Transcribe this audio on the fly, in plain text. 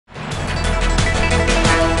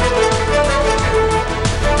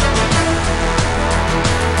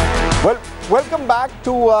Welcome back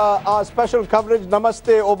to our special coverage,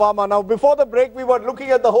 Namaste Obama. Now, before the break, we were looking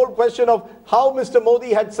at the whole question of how Mr.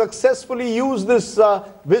 Modi had successfully used this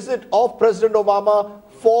visit of President Obama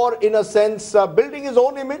for, in a sense, building his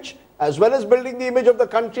own image, as well as building the image of the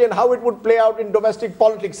country and how it would play out in domestic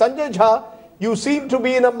politics. Sanjay Jha, you seem to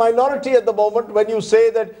be in a minority at the moment when you say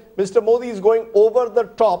that Mr. Modi is going over the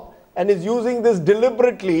top and is using this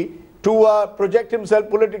deliberately to project himself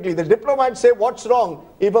politically. The diplomats say, what's wrong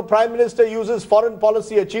if a prime minister uses foreign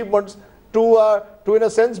policy achievements to in a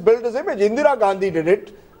sense, build his image? Indira Gandhi did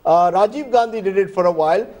it. Rajiv Gandhi did it for a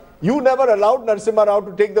while. You never allowed Narasimha Rao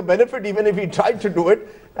to take the benefit, even if he tried to do it.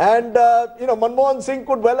 And, Manmohan Singh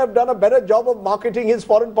could well have done a better job of marketing his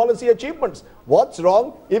foreign policy achievements. What's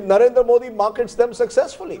wrong if Narendra Modi markets them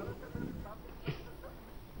successfully?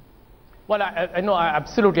 Well, I know,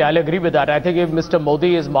 absolutely, I'll agree with that. I think if Mr.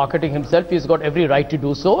 Modi is marketing himself, he's got every right to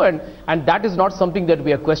do so, and that is not something that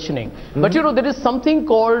we are questioning. But there is something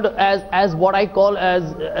called as what I call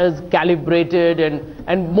as calibrated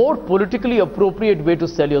and more politically appropriate way to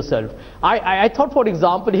sell yourself. I thought, for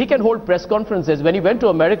example, he can hold press conferences. When he went to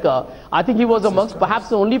America, I think he was amongst perhaps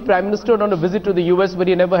the only prime minister on a visit to the US where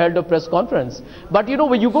he never held a press conference. But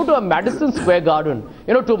when you go to a Madison Square Garden,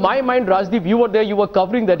 to my mind, Rajdeep, you were there, you were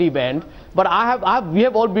covering that event. But we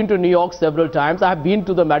have all been to New York several times. I have been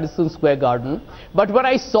to the Madison Square Garden. But when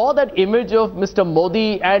I saw that image of Mr.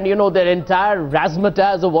 Modi and, their entire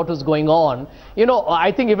razzmatazz of what was going on,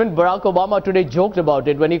 I think even Barack Obama today joked about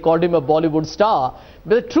it when he called him a Bollywood star.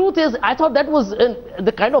 But the truth is, I thought that was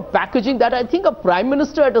the kind of packaging that I think a prime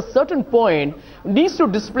minister at a certain point needs to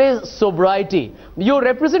display sobriety. You're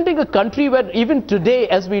representing a country where even today,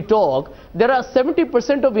 as we talk, there are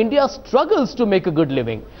 70% of India struggles to make a good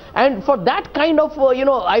living. And for that kind of,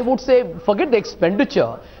 I would say, forget the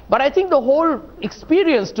expenditure. But I think the whole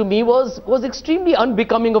experience to me was extremely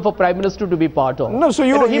unbecoming of a prime minister to be part of. No, so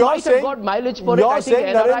he might have got mileage for it. You're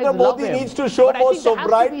saying Narendra Modi needs to show more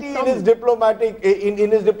sobriety in his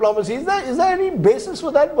diplomacy. Is there any basis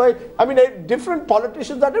for that? Why? I mean, different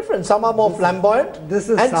politicians are different. Some are more flamboyant,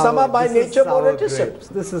 and some are by nature more reticent.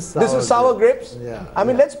 This is sour grapes. Yeah. I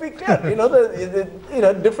mean, let's be clear.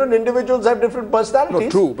 Different individuals have different personalities. No,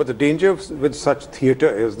 true. But the danger with such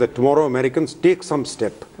theatre is that tomorrow Americans take some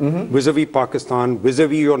step. Vis-a-vis Pakistan,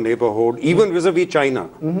 vis-a-vis your neighborhood, even vis-a-vis China.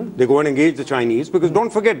 They go and engage the Chinese, because don't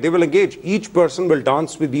forget, they will engage. Each person will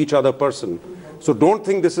dance with each other person. So don't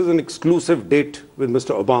think this is an exclusive date with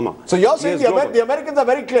Mr. Obama. So you're saying the Americans are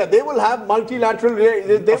very clear. They will have multilateral,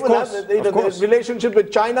 they will have relationship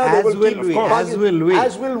with China. As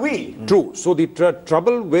will we. True. So the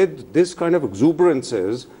trouble with this kind of exuberance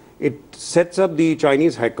is, it sets up the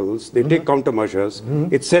Chinese heckles. They take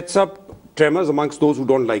countermeasures. It sets up tremors amongst those who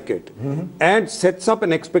don't like it, and sets up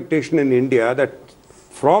an expectation in India that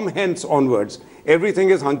from hence onwards,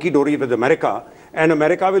 everything is hunky-dory with America, and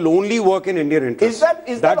America will only work in Indian interests.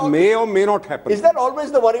 That may or may not happen. Is that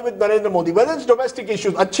always the worry with Narendra Modi? Whether it's domestic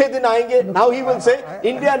issues, achhe din aayenge, now he will say,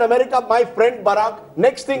 India and America, my friend Barack.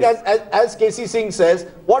 Next thing, as KC Singh says,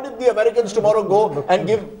 what if the Americans tomorrow go and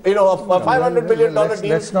give a $500 million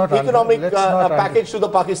deal, economic package to the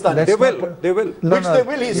Pakistan? They will. They will,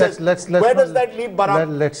 he says. Where does that leave Barack?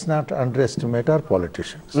 Let's not underestimate our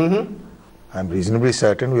politicians. I'm reasonably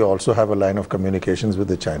certain we also have a line of communications with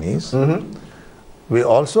the Chinese. We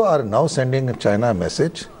also are now sending China a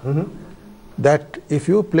message that if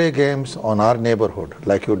you play games on our neighborhood,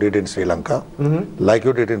 like you did in Sri Lanka, like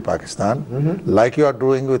you did in Pakistan, like you are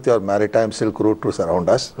doing with your maritime Silk Route to surround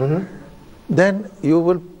us, then you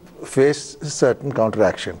will face certain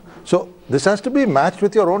counteraction. So this has to be matched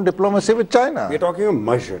with your own diplomacy with China. We're talking of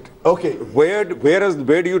measured. Okay. Where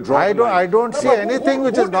do you draw the line? I don't see anything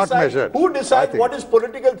which is not measured. Who decides what is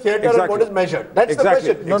political theatre and what is measured? That's the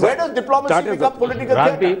question. Where does diplomacy become political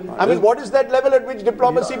theatre? I mean, what is that level at which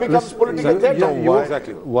diplomacy becomes political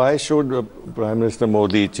theatre? Why should Prime Minister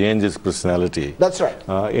Modi change his personality? That's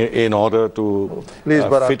right. In order to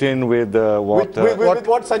fit in with what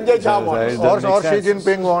Sanjay Jha wants. Or Xi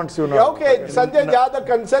Jinping wants, Okay, Sanjay Jha, the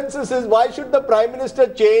consensus is, why should the Prime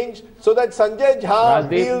Minister change so that Sanjay Jha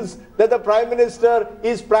feels that the Prime Minister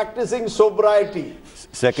is practicing sobriety?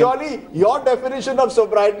 Surely your definition of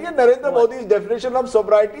sobriety and Narendra Modi's definition of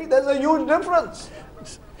sobriety, there's a huge difference.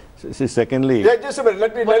 See, secondly, just a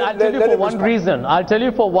minute. I'll tell you for one reason. I'll tell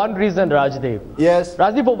you for one reason, Rajdeep. Yes.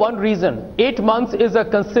 Rajdeep, for one reason. 8 months is a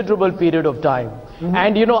considerable period of time.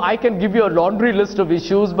 And you know, I can give you a laundry list of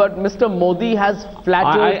issues, but Mr. Modi has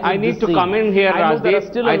flattered. I need to come in here,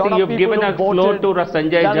 Rajeev. I think you've given a floor to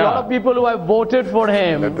Sanjay Jha. There are a lot of people who have voted for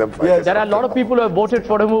him. Yes. There are a lot of people who have voted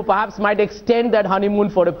for him who perhaps might extend that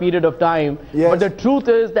honeymoon for a period of time. Yes. But the truth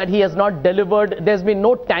is that he has not delivered. There's been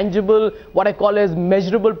no tangible, what I call as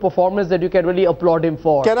measurable performance that you can really applaud him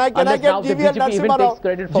for. Can I get GVL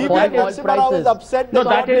Narasimha Rao is upset that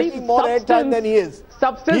that he's taking more airtime than he is.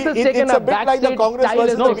 Substance has taken it's a bit like the Congress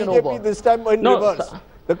versus the BJP this time in reverse.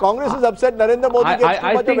 The Congress is upset Narendra Modi gets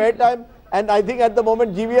too much of airtime, and I think at the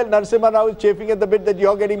moment GVL Narasimha Rao is chafing at the bit that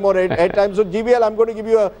you're getting more airtime. So GVL, I'm going to give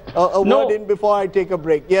you a word in before I take a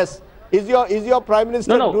break. Yes, is your Prime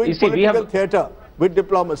Minister doing political theatre with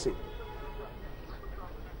diplomacy?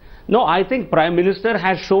 No, I think Prime Minister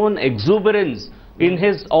has shown exuberance in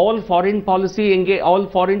his all foreign policy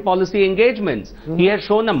engagements. He has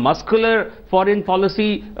shown a muscular foreign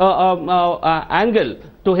policy angle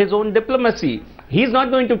to his own diplomacy. He's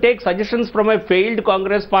not going to take suggestions from a failed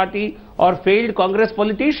Congress party or failed Congress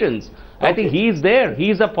politicians. I think he is there.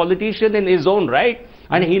 He is a politician in his own right,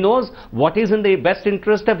 and he knows what is in the best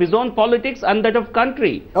interest of his own politics and that of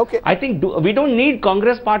country. I think we don't need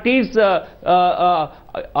Congress parties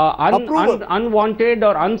unwanted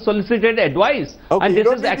or unsolicited advice. And this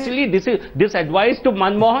is actually this advice to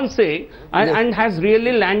Manmohan Singh and has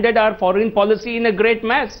really landed our foreign policy in a great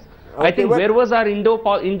mess. I think where was our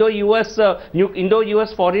Indo-US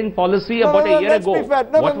foreign policy about a year ago?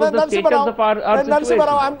 What was the status of our situation?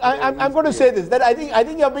 I'm going to say this, that I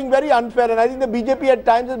think you're being very unfair, and I think the BJP at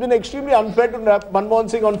times has been extremely unfair to Manmohan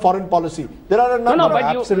Singh on foreign policy. There are a number of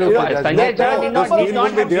Sanjay Jha did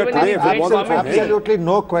not have given any great comment. Absolutely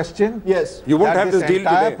no question. Yes. You won't have this deal today. The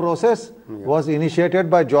entire process was initiated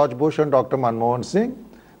by George Bush and Dr. Manmohan Singh.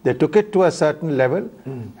 They took it to a certain level,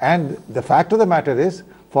 and the fact of the matter is,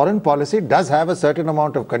 foreign policy does have a certain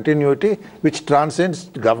amount of continuity which transcends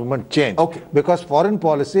government change. Because foreign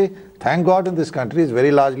policy, thank God, in this country is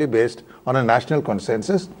very largely based on a national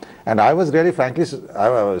consensus. And I was really, frankly,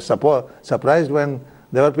 surprised when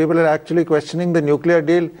there were people actually questioning the nuclear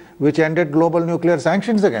deal which ended global nuclear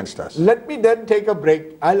sanctions against us. Let me then take a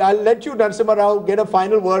break. I'll let you, Narasimha Rao, get a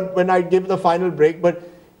final word when I give the final break. But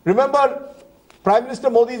remember, Prime Minister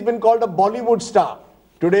Modi has been called a Bollywood star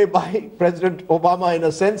today by President Obama, in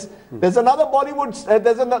a sense. There's another Bollywood,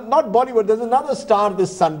 there's another star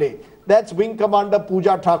this Sunday. That's Wing Commander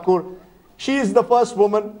Pooja Thakur. She is the first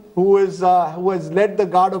woman who has led the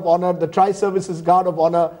Guard of Honor, the Tri-Services Guard of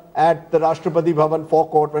Honor at the Rashtrapati Bhavan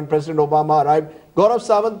forecourt when President Obama arrived. Gaurav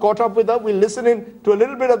Sawant caught up with her. We'll listen in to a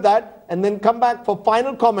little bit of that and then come back for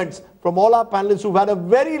final comments from all our panelists who've had a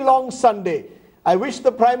very long Sunday. I wish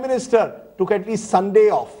the Prime Minister took at least Sunday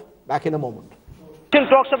off. Back in a moment.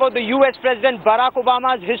 Talks about the US President Barack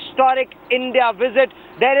Obama's historic India visit.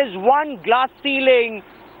 There is one glass ceiling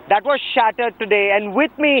that was shattered today, and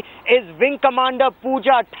with me is Wing Commander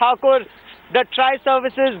Pooja Thakur, the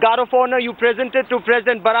Tri-Services Guard of Honor you presented to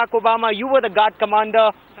President Barack Obama. You were the Guard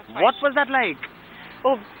Commander. What was that like?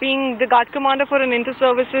 Oh, being the Guard Commander for an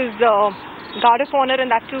inter-services Guard of Honor, and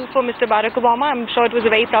that too for Mr. Barack Obama, I'm sure it was a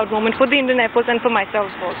very proud moment for the Indian Air Force and for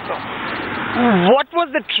myself also. What was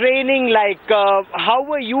the training like? How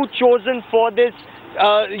were you chosen for this?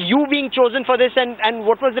 You being chosen for this, and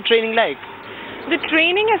what was the training like? The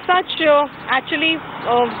training as such, actually,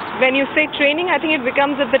 when you say training, I think it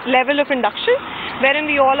becomes a bit level of induction, wherein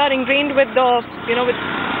we all are ingrained with the, with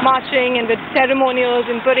marching and with ceremonials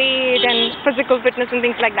and parade and physical fitness and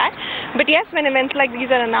things like that. But yes, when events like these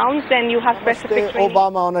are announced, then you have specific training.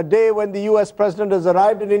 Obama, on a day when the US President has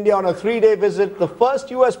arrived in India on a 3-day visit, the first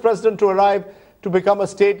US President to arrive to become a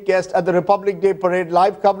state guest at the Republic Day Parade.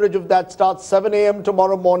 Live coverage of that starts 7 a.m.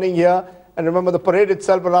 tomorrow morning here. And remember, the parade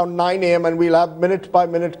itself around 9 a.m. and we'll have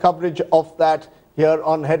minute-by-minute coverage of that here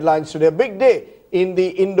on Headlines Today. A big day in the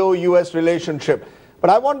Indo-US relationship. But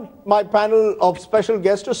I want my panel of special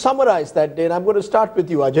guests to summarize that day. And I'm going to start with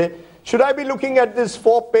you, Ajay. Should I be looking at this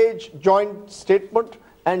 4-page joint statement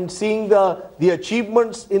and seeing the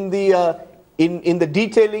achievements in the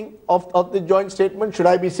detailing of the joint statement? Should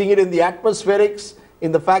I be seeing it in the atmospherics,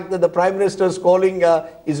 in the fact that the Prime Minister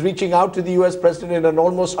is reaching out to the US President in an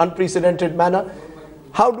almost unprecedented manner?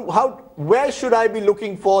 Where should I be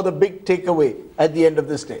looking for the big takeaway at the end of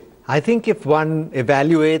this day? I think if one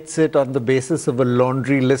evaluates it on the basis of a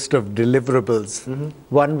laundry list of deliverables,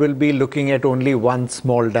 one will be looking at only one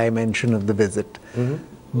small dimension of the visit.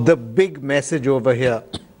 The big message over here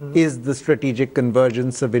is the strategic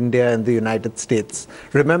convergence of India and the United States.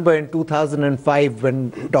 Remember in 2005 when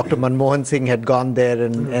Dr. Manmohan Singh had gone there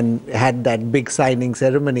and had that big signing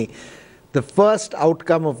ceremony, the first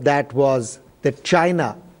outcome of that was that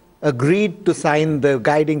China agreed to sign the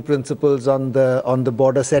guiding principles on the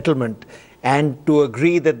border settlement and to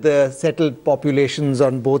agree that the settled populations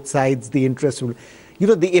on both sides, the interest will,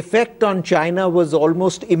 the effect on China was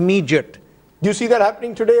almost immediate. Do you see that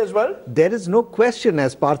happening today as well? There is no question,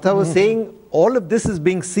 as Partha was saying, all of this is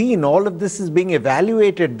being seen, all of this is being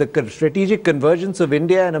evaluated. The strategic convergence of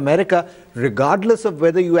India and America, regardless of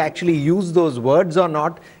whether you actually use those words or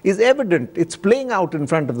not, is evident. It's playing out in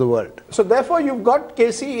front of the world. So therefore, you've got,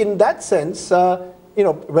 Casey, in that sense,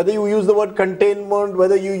 whether you use the word containment,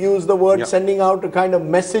 whether you use the word sending out a kind of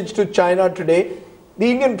message to China today, the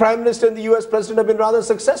Indian Prime Minister and the US President have been rather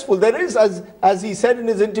successful. There is, as he said in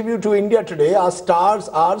his interview to India today, our stars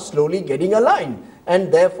are slowly getting aligned.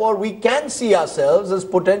 And therefore, we can see ourselves as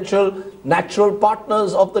potential natural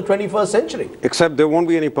partners of the 21st century. Except there won't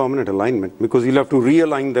be any permanent alignment because you'll have to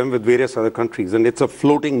realign them with various other countries and it's a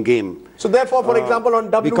floating game. So therefore, for example,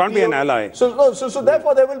 on WTO... We can't be an ally. So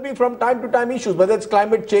therefore, there will be from time to time issues, whether it's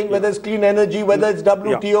climate change, whether it's clean energy, whether it's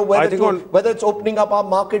WTO, whether it's opening up our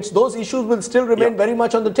markets, those issues will still remain very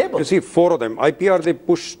much on the table. You see, 4 of them. IPR, they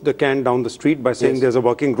pushed the can down the street by saying there's a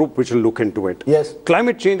working group which will look into it. Yes.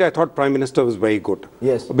 Climate change, I thought Prime Minister was very good.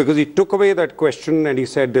 Yes. Because he took away that question and he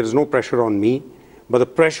said there is no pressure on me, but the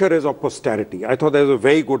pressure is of posterity. I thought that was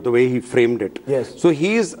very good the way he framed it. Yes. So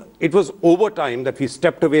it was over time that we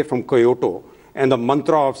stepped away from Kyoto and the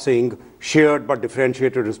mantra of saying shared but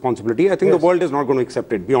differentiated responsibility. I think the world is not going to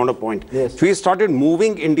accept it beyond a point. Yes. So he started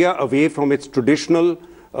moving India away from its traditional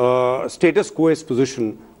status quo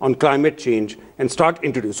position on climate change and start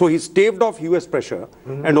introducing. So he staved off US pressure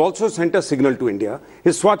and also sent a signal to India.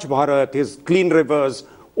 His Swachh Bharat, his clean rivers,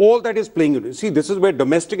 all that is playing. See, this is where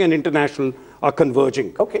domestic and international are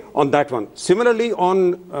converging on that one. Similarly,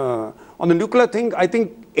 on the nuclear thing, I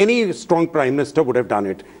think any strong prime minister would have done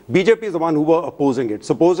it. BJP is the one who were opposing it.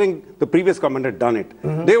 Supposing the previous government had done it,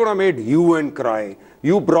 they would have made hue and cry.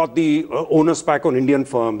 You brought the onus back on Indian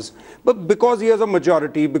firms. But because he has a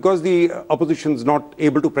majority, because the opposition is not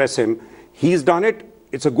able to press him, he's done it.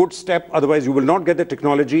 It's a good step. Otherwise, you will not get the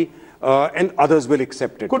technology. And others will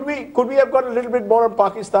accept it. Could we have got a little bit more on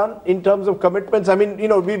Pakistan in terms of commitments? I mean,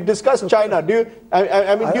 we've discussed China. Do you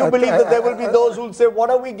believe that there will be those who will say, what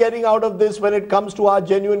are we getting out of this when it comes to our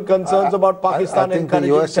genuine concerns about Pakistan? I think the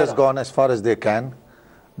US has gone as far as they can.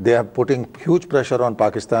 They are putting huge pressure on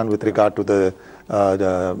Pakistan with regard to the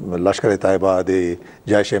Lashkar-e-Taiba, the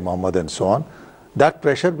Jaish-e-Mohammed and so on. That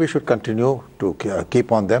pressure we should continue to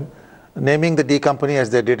keep on them. Naming the D company as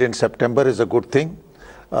they did in September is a good thing.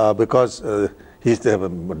 Because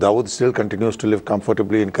Dawood still continues to live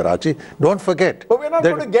comfortably in Karachi. Don't forget. But we're not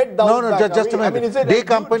going to get Dawood back, just a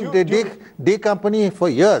minute. D company for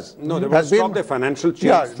years. No, they will stop their financial chains.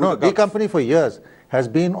 Yeah, no, D company for years has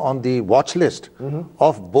been on the watch list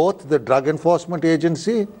of both the Drug Enforcement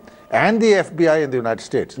Agency and the FBI in the United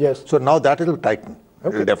States. Yes. So now that will tighten.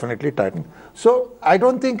 It will definitely tighten. So I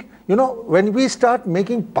don't think, when we start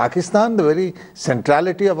making Pakistan the very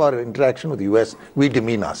centrality of our interaction with the US, we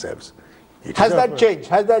demean ourselves. Has that changed?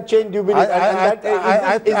 Has that changed, do you believe?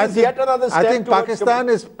 Is this yet another step? I think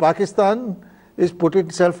Pakistan is put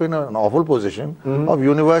itself in an awful position of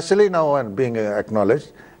universally now and being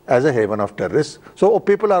acknowledged as a haven of terrorists. So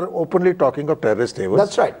people are openly talking of terrorist havens.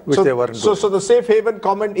 That's right. Which they weren't doing. So the safe haven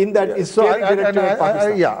comment in that is clearly directed at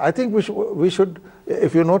Pakistan. Yeah, I think we should,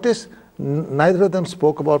 if you notice, neither of them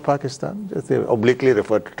spoke about Pakistan. They obliquely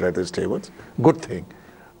referred to terrorist havens. Good thing.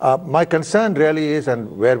 My concern really is,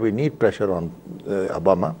 and where we need pressure on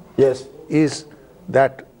Obama, is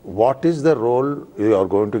that what is the role you are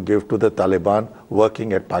going to give to the Taliban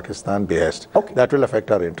working at Pakistan behest? That will affect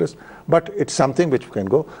our interests. But it's something which can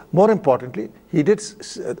go. More importantly,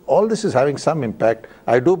 all this is having some impact.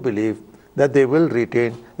 I do believe that they will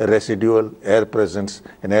retain a residual air presence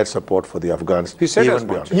and air support for the Afghans. He said as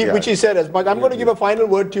much. Which he said as much. I'm going to give a final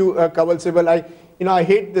word to you, Kanwal Sibal. I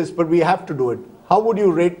hate this, but we have to do it. How would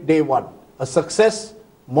you rate day one? A success,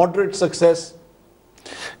 moderate success?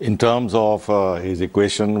 In terms of his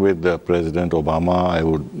equation with President Obama, I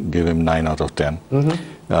would give him 9 out of 10.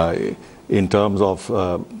 In terms of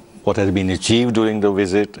what has been achieved during the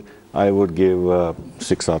visit, I would give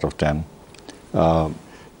 6 out of 10.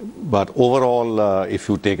 But overall, if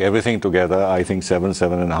you take everything together, I think 7,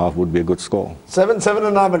 7.5 would be a good score. 7,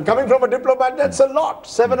 7.5. And coming from a diplomat, that's a lot.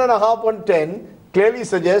 7.5 on 10 clearly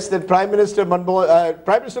suggests that Prime Minister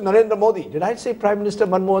Narendra Modi, did I say Prime Minister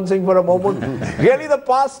Manmohan Singh for a moment? Really, the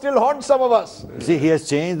past still haunts some of us. See, he has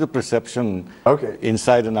changed the perception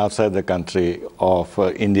inside and outside the country of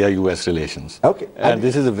India-US relations. And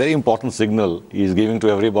this is a very important signal he's giving to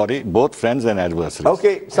everybody, both friends and adversaries.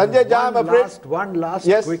 Sanjay Jha, I'm afraid. One last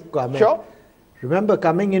quick comment. Sure. Remember,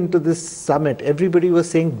 coming into this summit, everybody was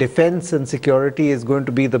saying defense and security is going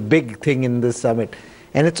to be the big thing in this summit.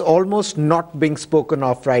 And it's almost not being spoken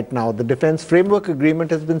of right now. The Defense Framework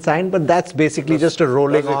Agreement has been signed, but that's basically just a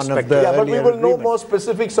rolling on of the Yeah, but we will know agreement. more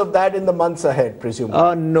specifics of that in the months ahead,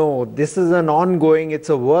 presumably. No, this is an ongoing, it's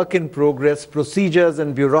a work in progress. Procedures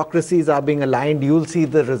and bureaucracies are being aligned. You'll see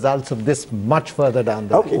the results of this much further down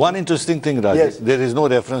the road. One interesting thing, Raj, Yes. there is no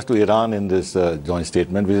reference to Iran in this joint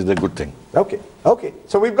statement, which is a good thing. Okay.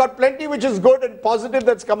 So we've got plenty which is good and positive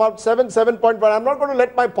that's come out. 7.1. I'm not going to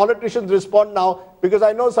let my politicians respond now because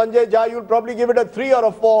I know Sanjay Jha, you'll probably give it a 3 or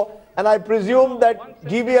a 4. And I presume that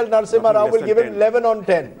GVL Narasimha Rao will give it 11 on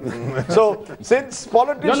 10. So since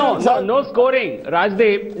politicians No scoring,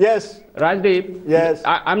 Rajdeep. Yes. Rajdeep. Yes.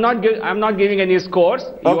 I'm not giving any scores.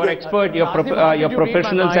 You are expert. Your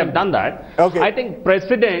professionals have done that. Okay. I think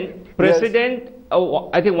President.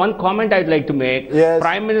 I think one comment I'd like to make. Yes.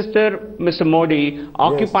 Prime Minister Mr. Modi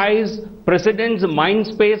occupies President's mind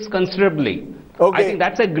space considerably. Okay. I think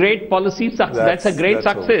that's a great policy success. That's a great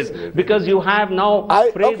success because you have now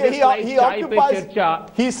phrases like Chai Pe Charcha.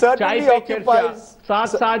 He certainly occupies.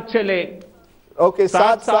 Saath chale. Okay,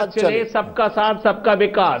 Saath chale, sabka saath, sabka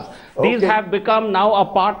vikas. These have become now a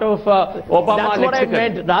part of Obama That's what I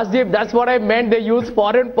meant, Rajdeep. That's what I meant. They use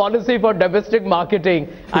foreign policy for domestic marketing.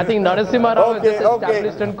 I think Narasimha Rao has just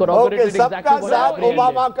established and corroborated exactly what I Sabka saath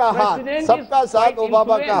Obama ka haath. Sabka saath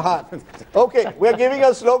Obama ka haath. Okay, we're giving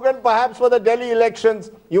a slogan perhaps for the Delhi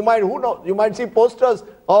elections. You might, who knows, you might see posters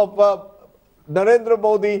of Narendra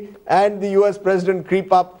Modi and the US President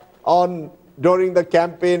creep up during the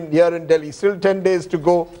campaign here in Delhi. Still 10 days to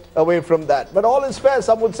go away from that. But all is fair,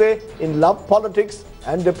 some would say, in love, politics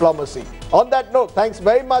and diplomacy. On that note, thanks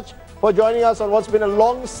very much for joining us on what's been a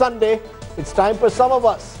long Sunday. It's time for some of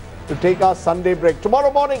us to take our Sunday break.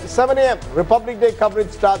 Tomorrow morning, 7 a.m., Republic Day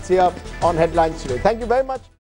coverage starts here on Headlines Today. Thank you very much.